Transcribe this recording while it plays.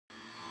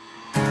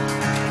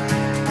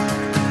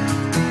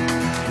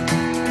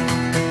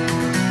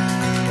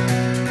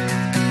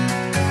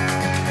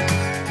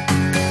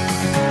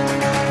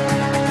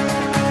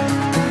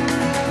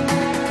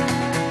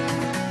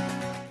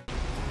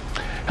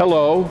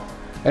Hello,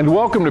 and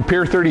welcome to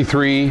Pier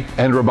 33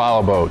 and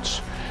Robalo boats.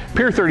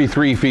 Pier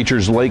 33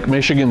 features Lake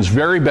Michigan's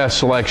very best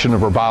selection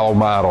of Robalo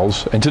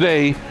models, and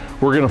today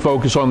we're going to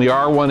focus on the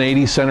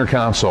R180 center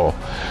console.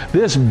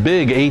 This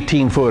big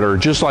 18-footer,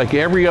 just like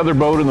every other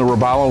boat in the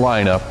Robalo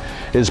lineup,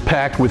 is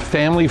packed with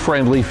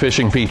family-friendly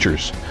fishing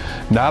features.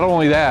 Not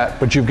only that,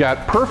 but you've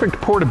got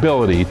perfect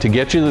portability to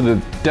get you to the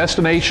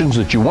destinations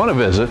that you want to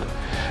visit,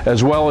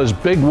 as well as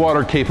big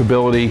water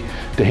capability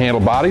to handle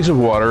bodies of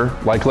water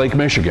like Lake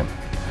Michigan.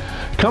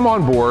 Come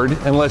on board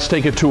and let's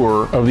take a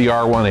tour of the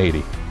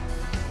R180.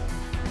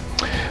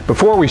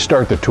 Before we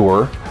start the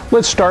tour,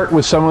 let's start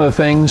with some of the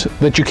things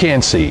that you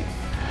can see.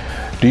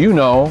 Do you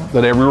know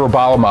that every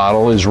Robalo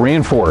model is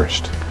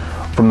reinforced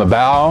from the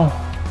bow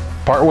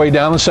partway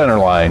down the center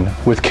line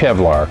with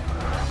Kevlar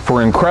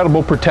for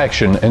incredible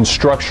protection and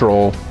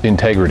structural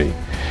integrity?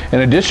 In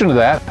addition to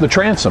that, the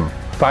transom,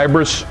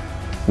 fibrous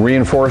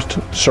reinforced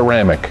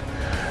ceramic,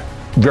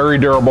 very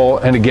durable,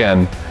 and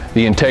again,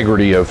 the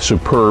integrity of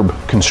superb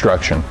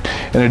construction.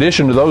 In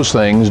addition to those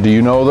things, do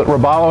you know that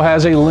Robalo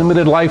has a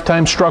limited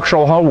lifetime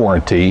structural hull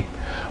warranty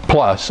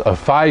plus a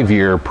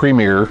 5-year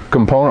premier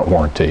component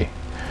warranty?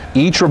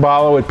 Each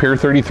Robalo at Pier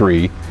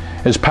 33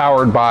 is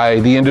powered by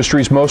the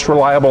industry's most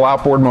reliable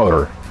outboard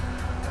motor,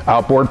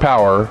 outboard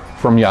power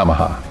from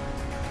Yamaha.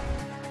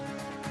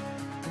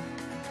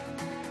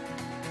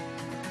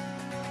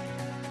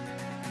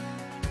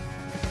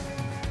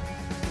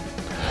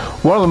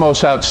 One of the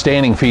most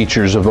outstanding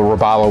features of the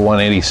Robalo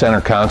 180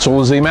 center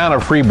console is the amount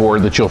of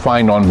freeboard that you'll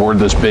find on board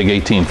this big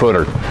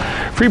 18-footer.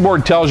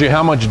 Freeboard tells you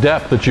how much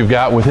depth that you've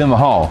got within the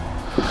hull.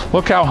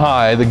 Look how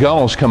high the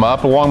gunnels come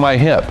up along my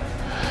hip.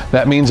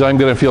 That means I'm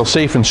going to feel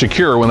safe and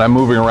secure when I'm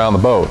moving around the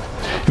boat.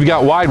 You've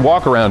got wide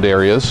walk-around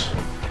areas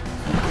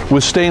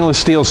with stainless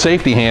steel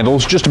safety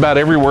handles just about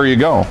everywhere you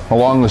go,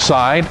 along the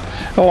side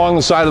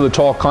of the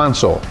tall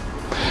console.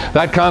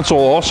 That console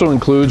also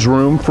includes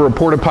room for a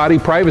porta-potty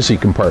privacy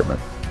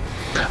compartment.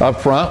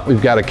 Up front,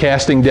 we've got a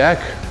casting deck,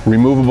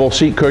 removable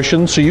seat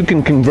cushions, so you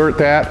can convert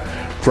that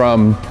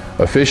from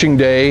a fishing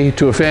day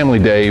to a family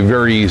day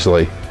very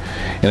easily.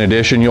 In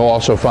addition, you'll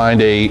also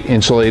find a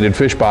insulated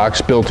fish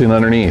box built in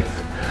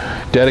underneath.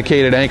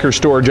 Dedicated anchor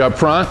storage up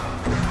front.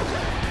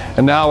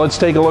 And now let's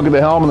take a look at the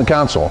helm and the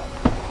console.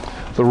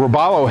 The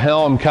Robalo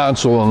helm,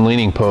 console, and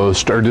leaning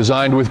post are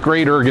designed with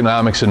great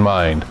ergonomics in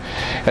mind.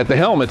 At the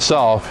helm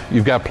itself,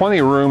 you've got plenty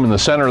of room in the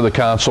center of the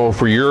console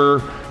for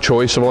your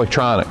choice of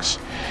electronics.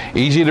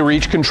 Easy to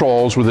reach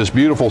controls with this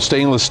beautiful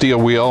stainless steel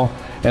wheel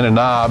and a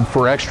knob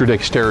for extra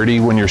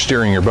dexterity when you're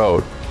steering your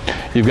boat.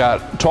 You've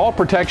got tall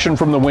protection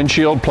from the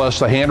windshield plus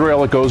the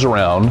handrail that goes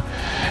around,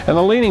 and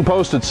the leaning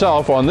post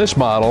itself on this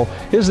model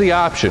is the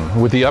option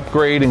with the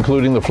upgrade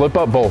including the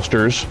flip-up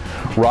bolsters,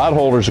 rod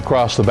holders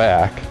across the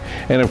back,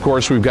 and of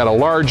course we've got a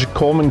large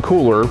Coleman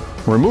cooler,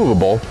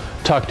 removable,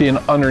 tucked in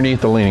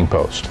underneath the leaning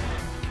post.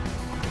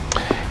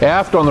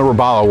 Aft on the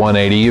Robalo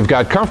 180 you've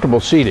got comfortable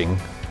seating,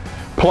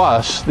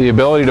 plus the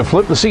ability to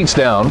flip the seats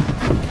down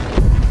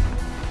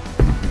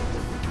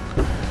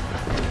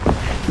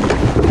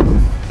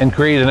and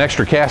create an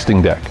extra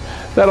casting deck.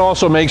 That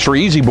also makes for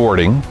easy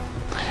boarding,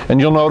 and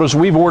you'll notice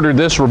we've ordered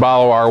this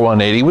Robalo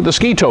R180 with the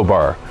ski tow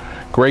bar.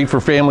 Great for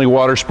family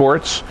water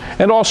sports,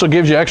 and also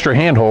gives you extra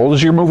handhold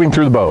as you're moving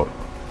through the boat.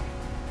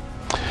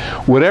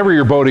 Whatever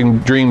your boating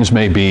dreams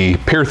may be,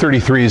 Pier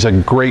 33 is a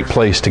great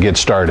place to get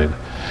started.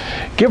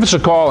 Give us a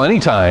call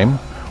anytime,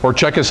 or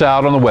check us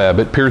out on the web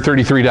at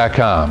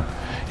pier33.com.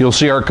 You'll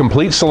see our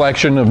complete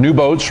selection of new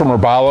boats from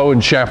Robalo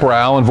and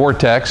Chaparral and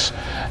Vortex,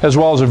 as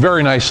well as a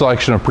very nice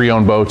selection of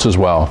pre-owned boats as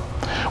well.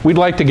 We'd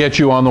like to get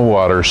you on the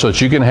water so that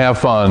you can have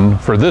fun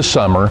for this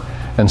summer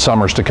and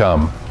summers to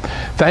come.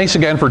 Thanks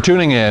again for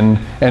tuning in,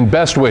 and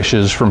best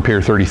wishes from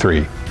Pier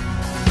 33.